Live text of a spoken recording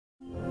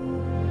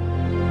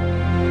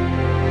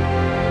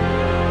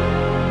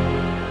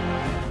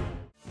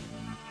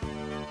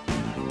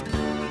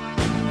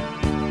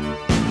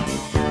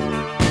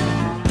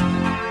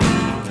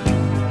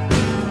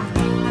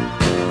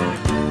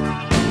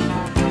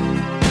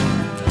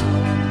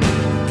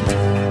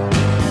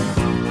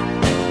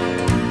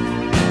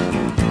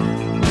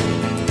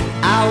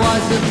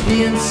the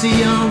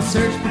PNC on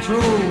search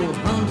patrol,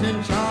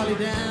 hunting Charlie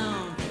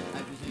down.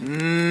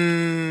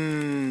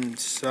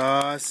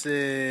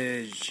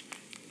 Sausage,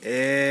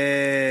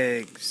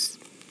 eggs,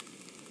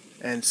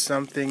 and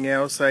something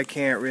else I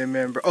can't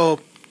remember. Oh,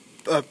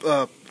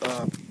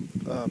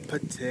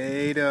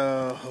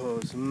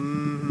 potatoes.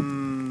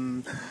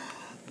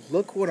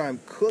 Look what I'm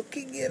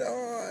cooking it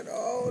on.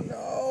 Oh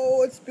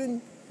no, it's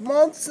been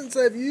months since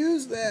I've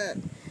used that.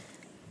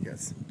 Got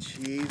some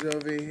cheese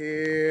over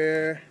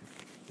here.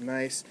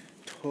 Nice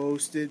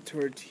toasted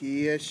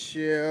tortilla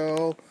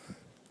shell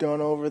done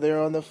over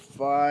there on the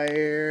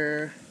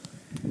fire.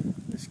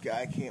 This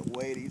guy can't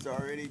wait. He's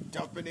already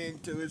dumping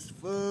into his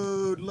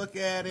food. Look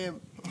at him.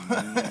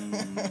 Maple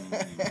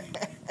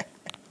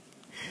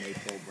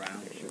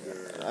brown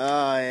sugar.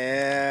 Oh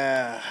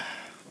yeah.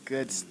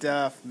 Good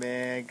stuff,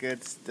 man.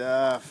 Good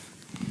stuff.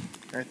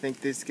 I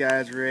think this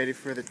guy's ready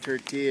for the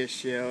tortilla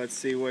shell. Let's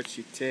see what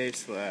she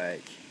tastes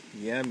like.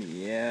 Yum,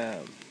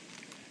 yum.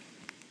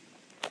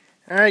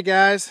 Alright,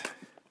 guys.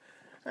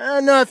 I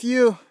don't know if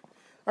you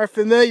are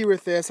familiar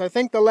with this. I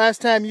think the last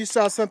time you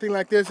saw something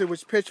like this, it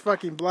was pitch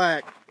fucking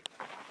black.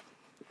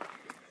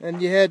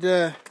 And you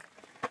had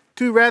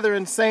two rather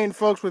insane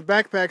folks with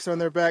backpacks on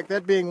their back,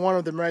 that being one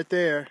of them right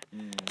there.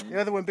 The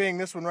other one being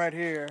this one right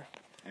here.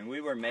 And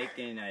we were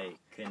making a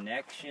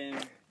connection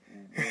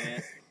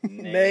with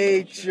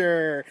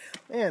nature.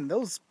 Man,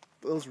 those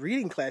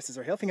reading classes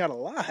are helping out a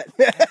lot.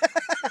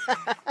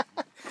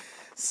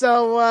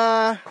 So,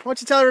 why don't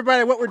you tell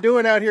everybody what we're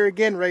doing out here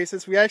again, Ray,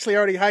 since we actually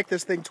already hiked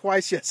this thing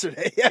twice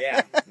yesterday.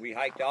 Yeah, we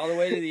hiked all the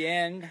way to the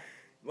end.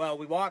 Well,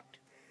 we walked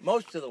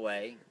most of the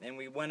way, and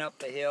we went up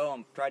the hill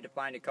and tried to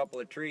find a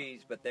couple of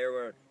trees, but there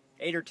were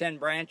 8 or 10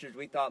 branches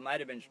we thought might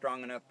have been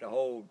strong enough to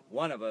hold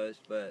one of us,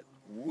 but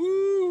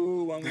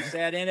woo, when we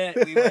sat in it,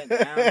 we went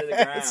down to the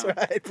ground. That's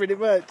right, pretty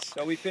much.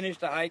 So we finished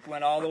the hike,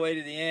 went all the way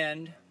to the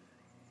end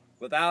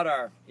without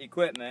our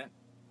equipment,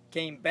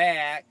 came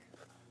back,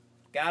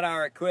 got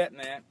our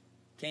equipment,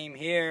 came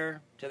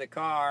here to the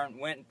car, and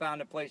went and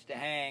found a place to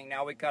hang.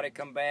 Now we got to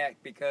come back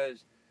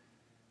because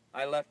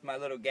I left my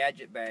little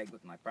gadget bag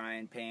with my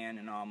frying pan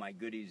and all my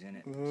goodies in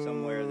it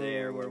somewhere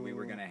there where we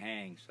were going to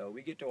hang. So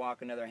we get to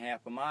walk another half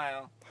a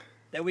mile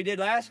that we did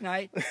last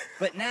night,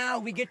 but now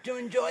we get to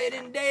enjoy it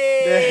in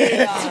daylight.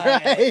 That's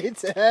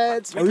right.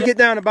 That's right. When we get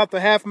down about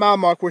the half-mile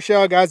mark, we'll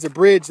show you guys the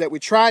bridge that we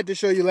tried to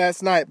show you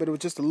last night, but it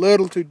was just a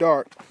little too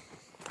dark.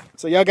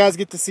 So y'all guys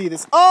get to see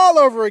this all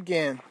over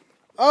again.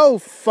 Oh,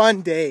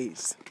 fun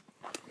days.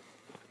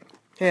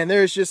 And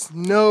there's just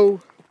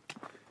no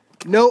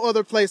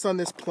other place on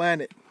this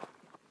planet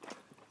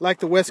like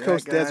the West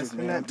Coast desert,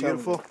 man. Isn't that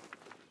beautiful?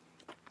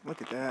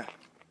 Look at that.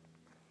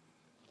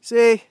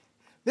 See,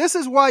 this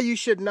is why you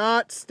should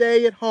not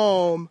stay at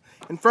home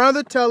in front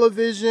of the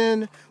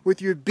television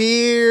with your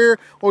beer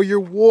or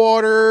your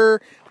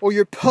water or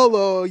your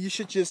pillow. You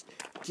should just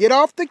get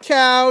off the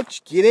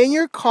couch, get in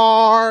your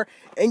car,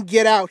 and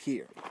get out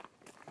here.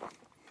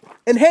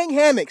 And hang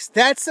hammocks.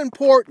 That's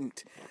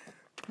important.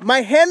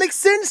 My hammock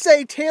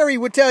sensei, Terry,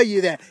 would tell you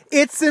that.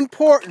 It's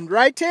important.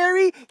 Right,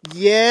 Terry?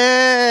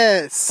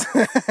 Yes.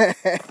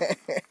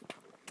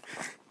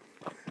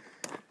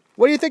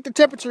 What do you think the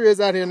temperature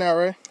is out here now,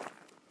 Ray?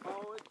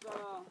 Oh, it's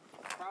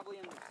probably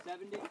in the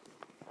 70s.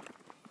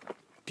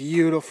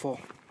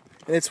 Beautiful.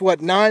 And it's what,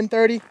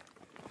 9:30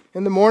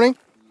 in the morning?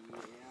 Yeah.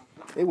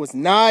 It was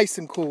nice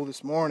and cool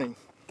this morning.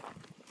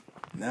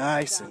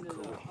 Nice and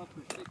cool.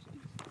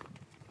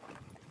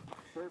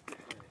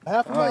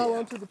 Half a mile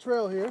onto the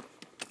trail here.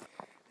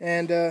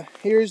 And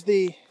here's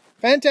the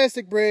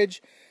fantastic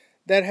bridge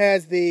that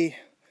has the,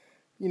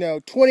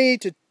 10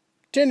 to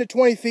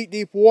 20 feet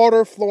deep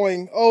water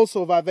flowing oh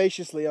so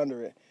vivaciously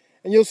under it.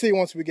 And you'll see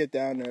once we get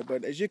down there.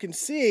 But as you can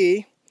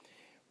see,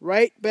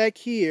 right back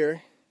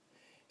here,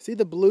 see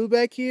the blue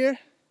back here?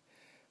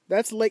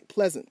 That's Lake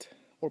Pleasant,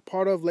 or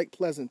part of Lake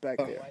Pleasant back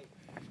there.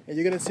 And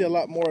you're going to see a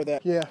lot more of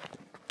that. Yeah.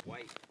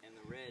 White and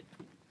the red.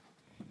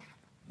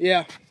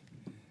 Yeah.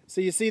 So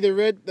you see the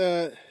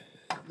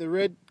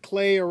red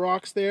clay or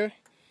rocks there?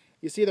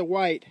 You see the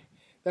white?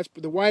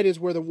 The white is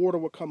where the water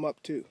will come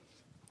up to.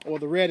 Or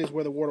the red is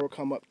where the water will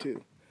come up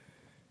to.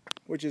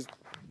 Which is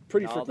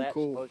pretty freaking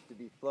cool. All that's supposed to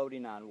be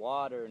floating on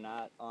water,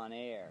 not on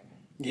air.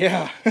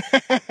 Yeah.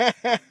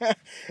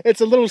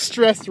 It's a little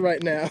stressed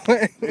right now.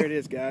 There it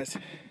is, guys.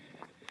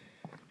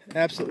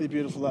 Absolutely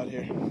beautiful out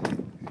here.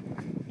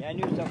 Yeah, I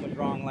knew something was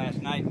wrong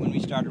last night when we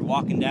started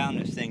walking down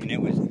this thing, and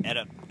it was at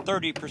a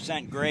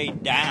 30%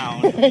 grade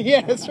down.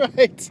 Yeah, that's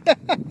right.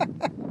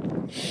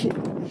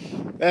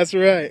 That's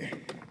right.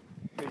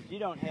 Because you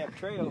don't have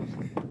trails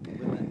with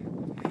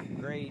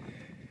a grade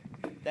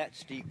that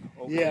steep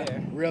over there. Yeah,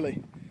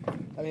 really.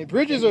 I mean,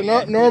 bridges are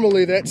not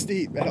normally that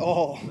steep at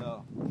all.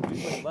 No,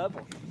 it's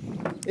level.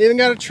 Even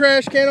got a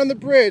trash can on the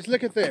bridge.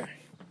 Look at there.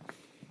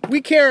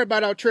 We care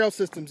about our trail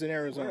systems in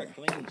Arizona.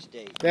 We're a clean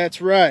state. That's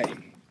right.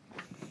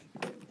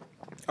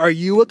 Are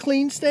you a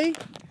clean state?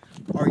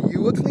 Are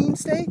you a clean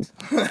state?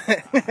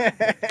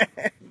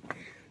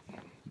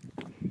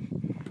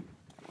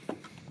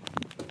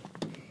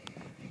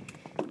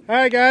 All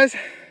Alright guys,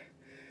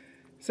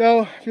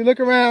 so if you look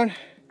around,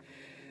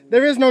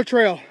 there is no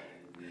trail.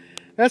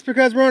 That's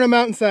because we're on a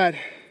mountainside.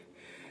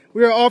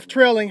 We are off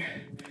trailing.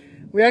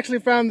 We actually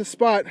found the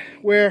spot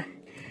where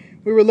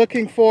we were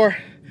looking for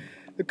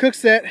the cook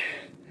set,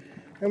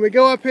 and we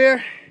go up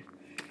here,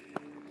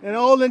 and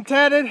old and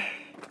tatted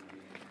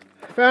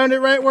found it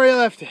right where he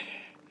left it.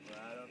 Right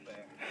up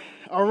there.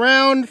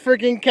 Around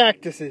freaking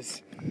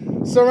cactuses.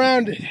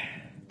 Surrounded.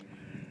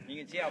 You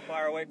can see how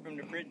far away from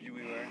the bridge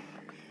we were.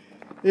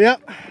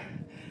 Yep.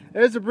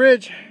 There's the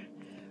bridge.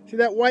 See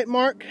that white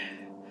mark?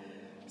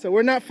 So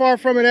we're not far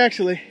from it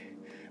actually.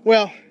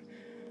 Well,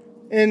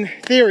 in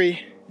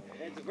theory.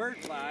 There's the bird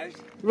flies.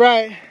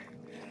 Right.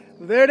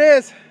 There it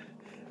is.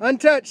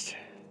 Untouched.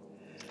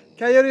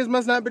 Coyotes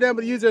must not be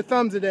able to use their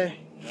thumbs today.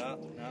 No.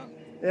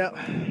 Yep.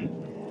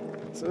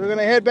 So we're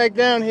gonna head back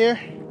down here.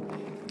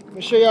 Let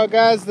me show y'all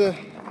guys the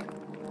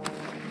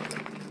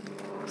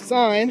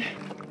sign.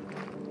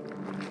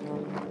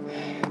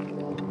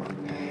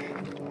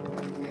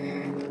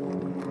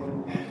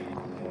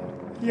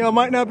 Y'all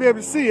might not be able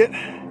to see it.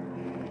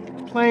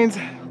 Planes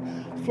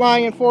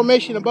flying in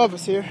formation above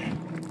us here.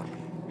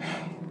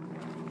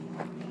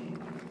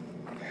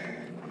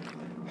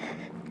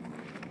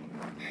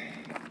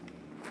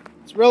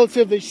 It's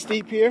relatively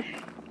steep here.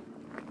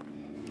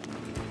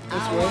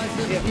 I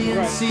was at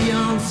PNC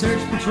on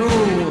search patrol,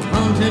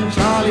 hunting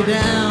Charlie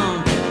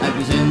down. I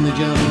was in the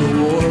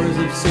jungle wars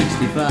of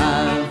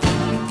 '65.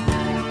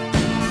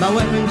 My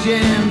weapon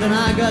jammed and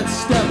I got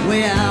stuck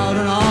way out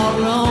and all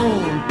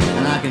alone.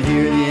 And I could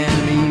hear the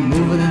enemy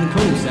moving in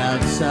close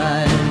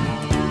outside.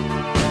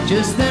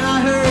 Just then I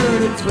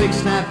heard a twig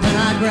snap and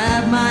I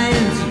grabbed my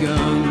empty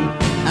gun.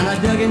 And I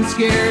dug in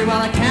scared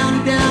while I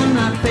counted down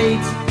my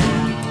fate.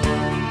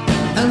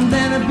 And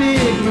then a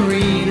big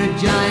marine, a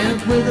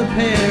giant with a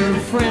pair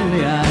of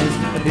friendly eyes,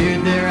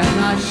 appeared there at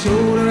my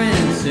shoulder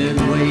and said,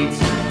 wait.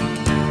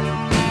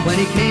 When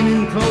he came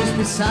in close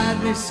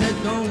beside me, said,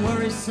 don't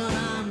worry son,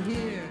 I'm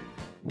here.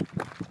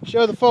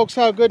 Show the folks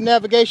how good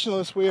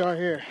navigationalists we are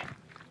here.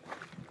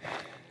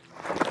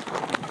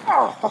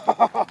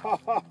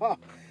 Oh.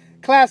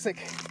 Classic.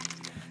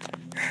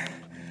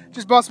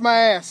 Just bust my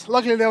ass.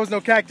 Luckily there was no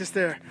cactus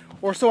there,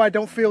 or so I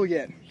don't feel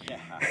yet.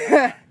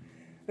 Yeah.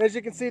 As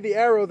you can see, the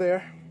arrow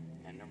there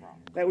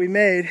that we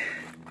made.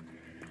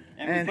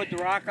 And we put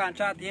the rock on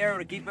top of the arrow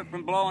to keep it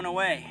from blowing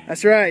away.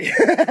 That's right.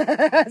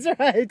 That's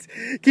right.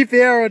 Keep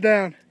the arrow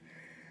down.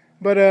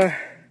 But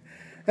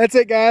that's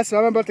it guys. So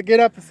I'm about to get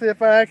up and see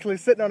if I'm actually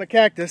sitting on a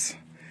cactus.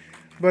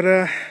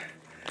 But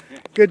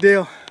good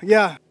deal.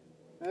 Yeah.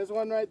 There's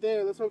one right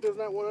there. Let's hope there's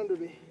not one under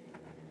me.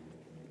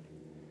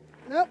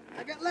 Nope,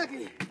 I got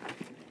lucky.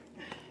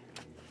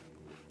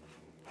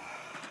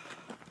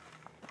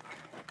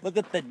 Look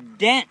at the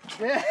dent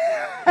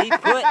he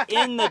put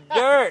in the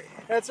dirt.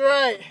 That's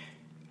right.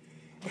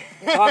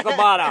 Talk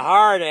about a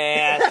hard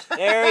ass.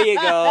 There you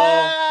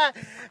go.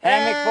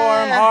 Hammock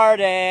Forum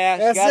hard ass.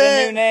 That's Got it.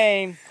 a new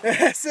name.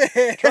 That's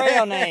it.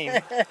 Trail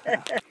name. All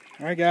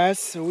right, guys.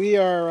 So we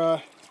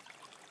are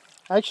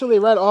actually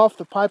right off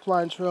the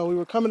pipeline trail. We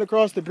were coming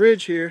across the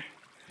bridge here,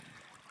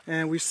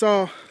 and we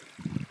saw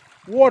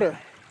water,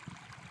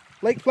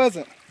 Lake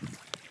Pleasant.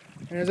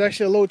 And there's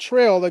actually a little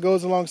trail that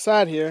goes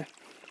alongside here.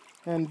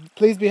 And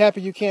please be happy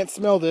you can't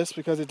smell this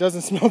because it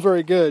doesn't smell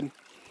very good.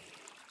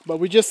 But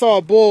we just saw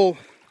a bull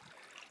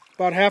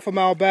about half a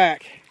mile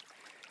back.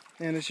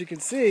 And as you can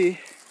see,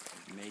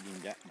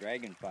 Mating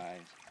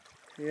dragonflies.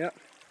 yep,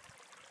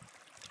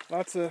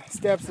 lots of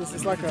steps. This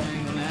is like a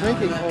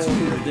drinking hole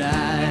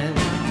here.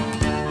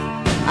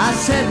 I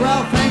said,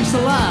 well, thanks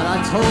a lot.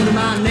 I told him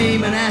my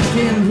name and asked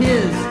him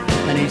his.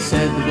 And he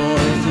said, the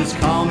boys just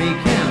call me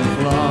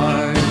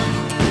Camouflage.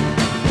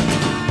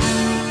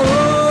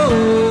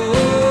 Oh,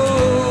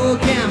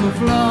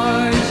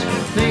 camouflage.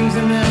 Things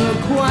are never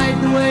quite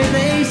the way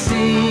they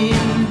seem.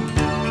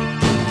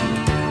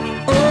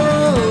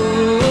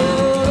 Oh,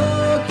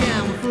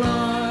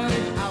 camouflage.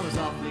 I was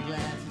awfully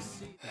glad to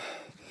see.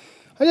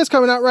 I just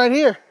coming out right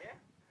here. Yeah,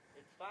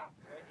 it stopped.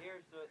 Right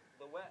here's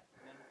the wet,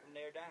 and then from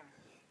there down.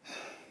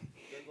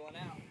 They're going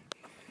out.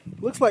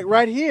 Looks like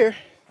right here,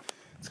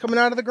 it's coming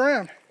out of the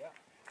ground. Yeah.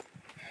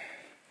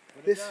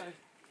 This,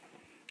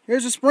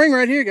 here's a spring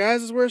right here, guys.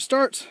 This is where it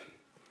starts.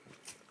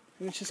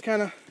 And it's just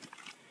kind of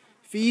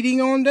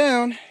feeding on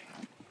down.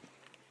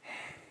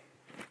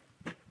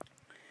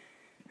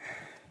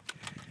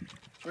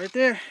 Right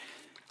there.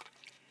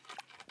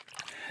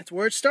 That's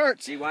where it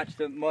starts. See, watch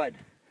the mud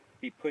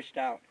be pushed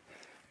out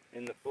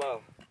in the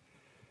flow.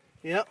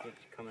 Yep.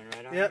 It's coming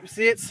right on. Yep.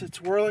 See,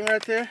 it's whirling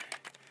right there.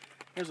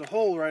 There's a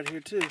hole right here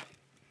too.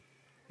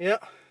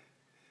 Yep.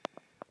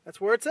 That's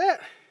where it's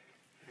at.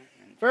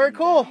 Very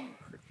cool.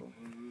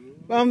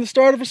 The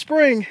start of a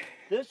spring.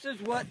 This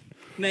is what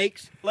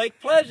makes Lake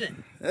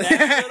Pleasant.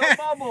 That little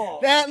bubble.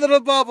 That little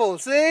bubble.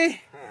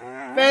 See?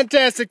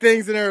 Fantastic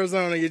things in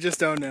Arizona you just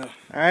don't know.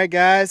 All right,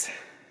 guys.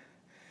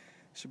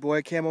 It's your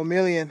boy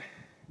Camomeleon.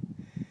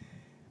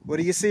 What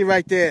do you see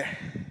right there?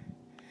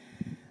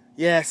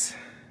 Yes,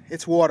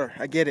 it's water.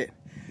 I get it.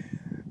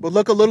 But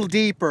look a little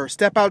deeper.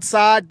 Step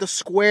outside the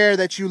square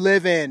that you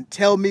live in.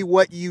 Tell me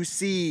what you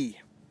see.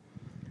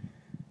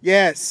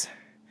 Yes,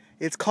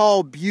 it's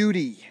called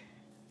Beauty.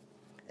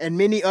 And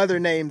many other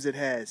names it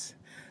has.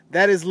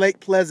 That is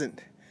Lake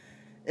Pleasant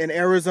in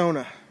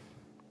Arizona.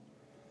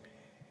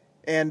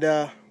 And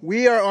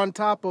we are on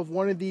top of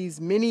one of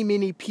these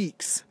mini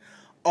peaks.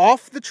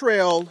 Off the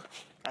trail.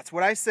 That's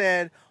what I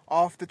said.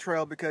 Off the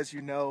trail, because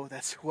you know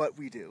that's what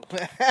we do.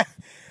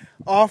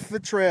 Off the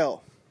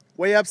trail.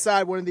 Way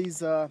upside one of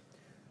these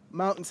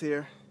mountains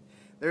here.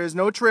 There is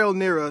no trail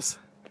near us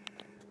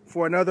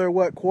for another,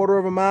 what, quarter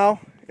of a mile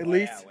at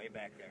least? Yeah, way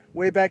back there.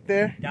 Way back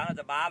there? Down at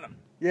the bottom.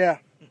 Yeah.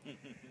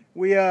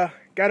 We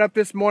got up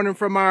this morning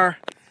from our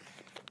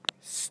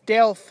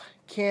stealth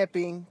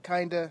camping,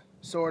 kinda,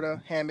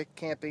 sorta, hammock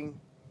camping.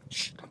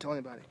 Shh, don't tell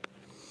anybody.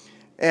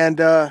 And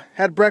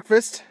had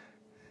breakfast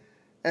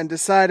and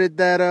decided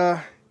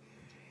that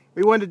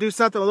we wanted to do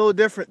something a little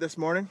different this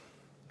morning.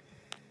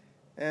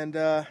 And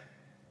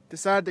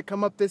decided to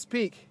come up this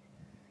peak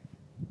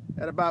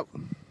at about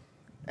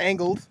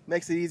angled,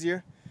 makes it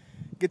easier.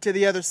 Get to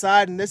the other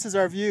side, and this is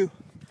our view.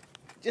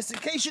 Just in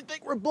case you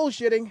think we're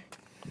bullshitting,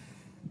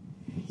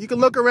 you can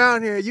look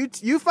around here.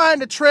 You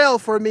find a trail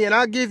for me, and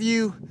I'll give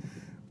you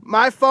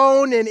my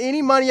phone and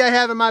any money I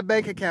have in my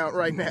bank account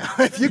right now.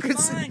 If you could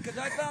see. Because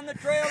I found the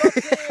trail up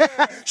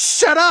there.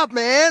 Shut up,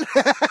 man.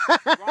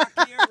 Rock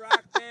here,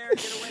 rock there.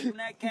 Get away from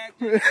that cactus.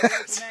 Get away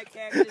from that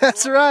cactus.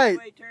 That's right.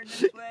 Way, turn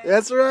this way.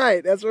 That's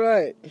right. That's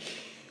right.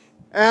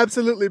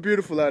 Absolutely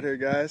beautiful out here,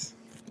 guys.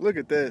 Look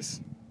at this.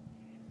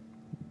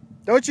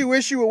 Don't you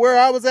wish you were where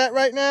I was at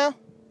right now?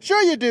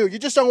 Sure you do. You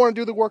just don't want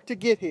to do the work to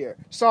get here.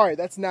 Sorry,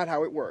 that's not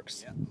how it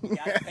works. Yep. You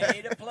gotta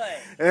pay to play.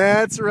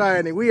 That's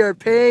right. And we are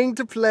paying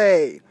to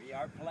play. We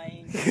are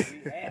playing. We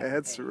have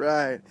That's paid.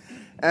 right.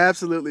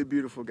 Absolutely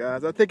beautiful,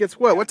 guys. I think it's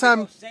what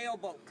time?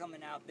 Sailboat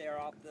coming out there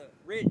off the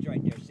ridge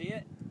right there. See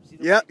it? See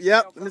the Yep. white sail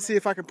Let me coming? see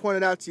if I can point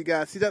it out to you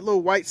guys. See that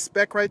little white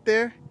speck right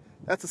there?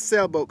 That's a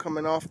sailboat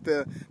coming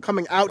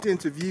out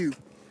into view.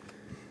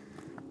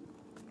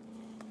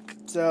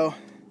 So,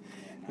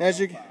 as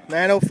you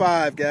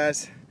 9:05,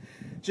 guys.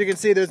 As you can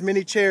see, there's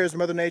many chairs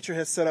Mother Nature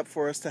has set up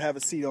for us to have a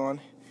seat on.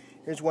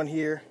 Here's one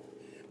here,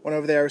 one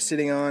over there we're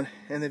sitting on,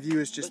 and the view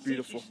is just But see,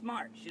 beautiful. she's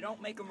smart. She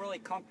don't make them really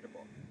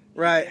comfortable.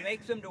 Right. It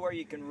makes them to where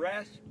you can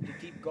rest to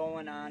keep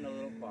going on a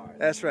little farther.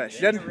 That's right.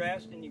 She Then doesn't. you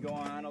rest and you go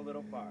on a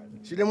little farther.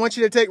 She didn't want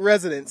you to take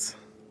residence.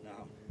 No.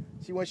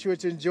 She wants you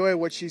to enjoy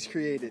what she's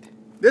created.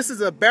 This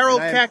is a barrel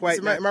cactus.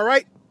 Am I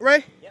right,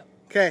 Ray? Yep.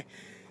 Okay.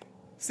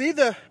 See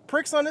the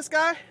pricks on this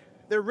guy?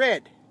 They're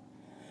red.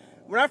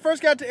 When I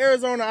first got to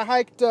Arizona, I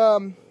hiked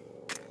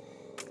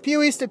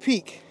Puyesta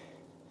Peak.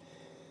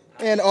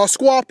 And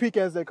Squaw Peak,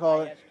 as they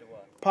call it.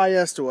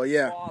 Puyesta,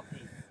 yeah.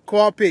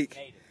 Squaw Peak.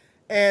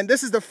 And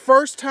this is the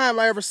first time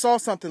I ever saw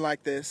something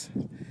like this.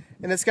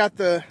 And it's got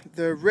the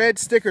red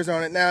stickers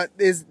on it. Now,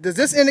 does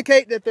this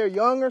indicate that they're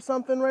young or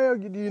something, Ray? Or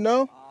do you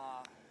know?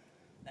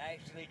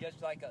 Actually,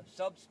 just like a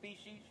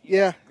subspecies.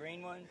 Yeah. Have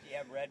green ones, you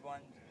have red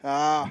ones.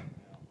 Ah.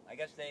 I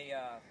guess they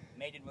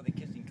mated with a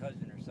kissing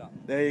cousin or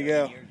something. There you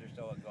go. Years or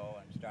so ago,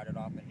 and started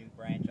off a new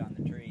branch on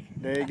the tree.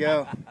 There you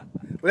go.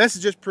 Well, this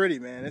is just pretty,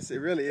 man. It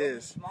really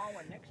is. A small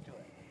one next to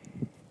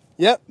it.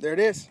 Yep, there it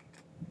is.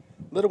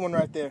 Little one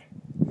right there.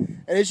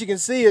 And as you can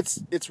see,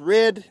 it's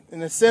red in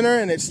the center,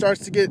 and it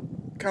starts to get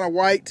kind of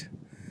white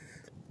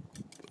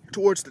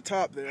towards the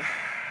top there.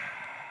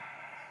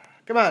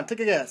 Come on, take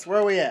a guess. Where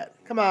are we at?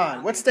 Come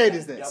on. What state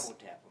is this? Double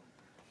tap 'em.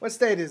 What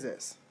state is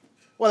this?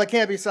 Well, it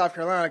can't be South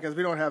Carolina because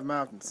we don't have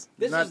mountains.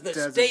 This Not is the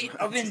desert state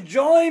of mountains.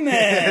 enjoyment.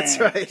 That's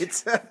right.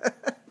 This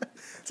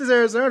is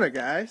Arizona,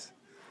 guys.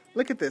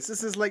 Look at this.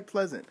 This is Lake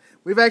Pleasant.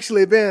 We've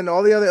actually been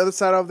all the other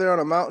side over there on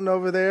a mountain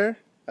over there,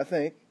 I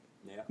think.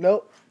 Yeah.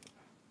 Nope.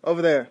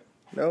 Over there.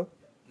 No?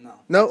 No.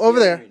 No, over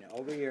there. Marina.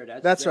 Over here.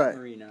 That's that right.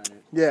 Marina on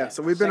it. Yeah,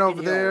 so we've been Second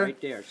over hill there.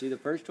 Right there. See the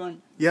first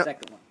one? Yep.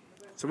 Second one.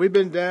 So we've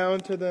been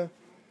down to the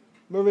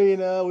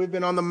marina. We've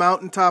been on the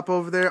mountaintop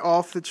over there,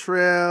 off the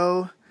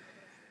trail.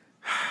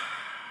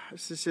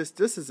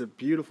 This is a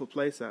beautiful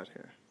place out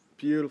here.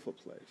 Beautiful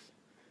place.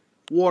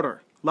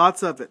 Water,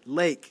 lots of it.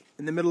 Lake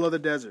in the middle of the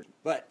desert.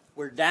 But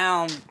we're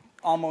down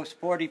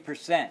almost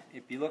 40%.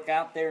 If you look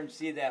out there and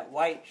see that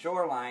white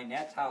shoreline,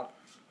 that's how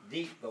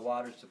deep the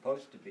water's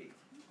supposed to be.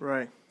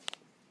 Right.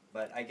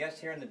 But I guess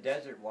here in the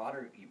desert,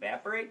 water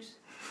evaporates.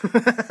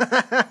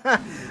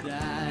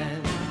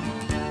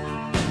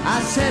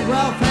 I said,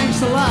 well,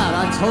 thanks a lot.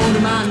 I told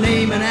him my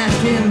name and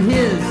asked him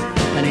his.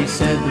 And he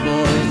said, the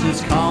boys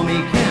just call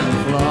me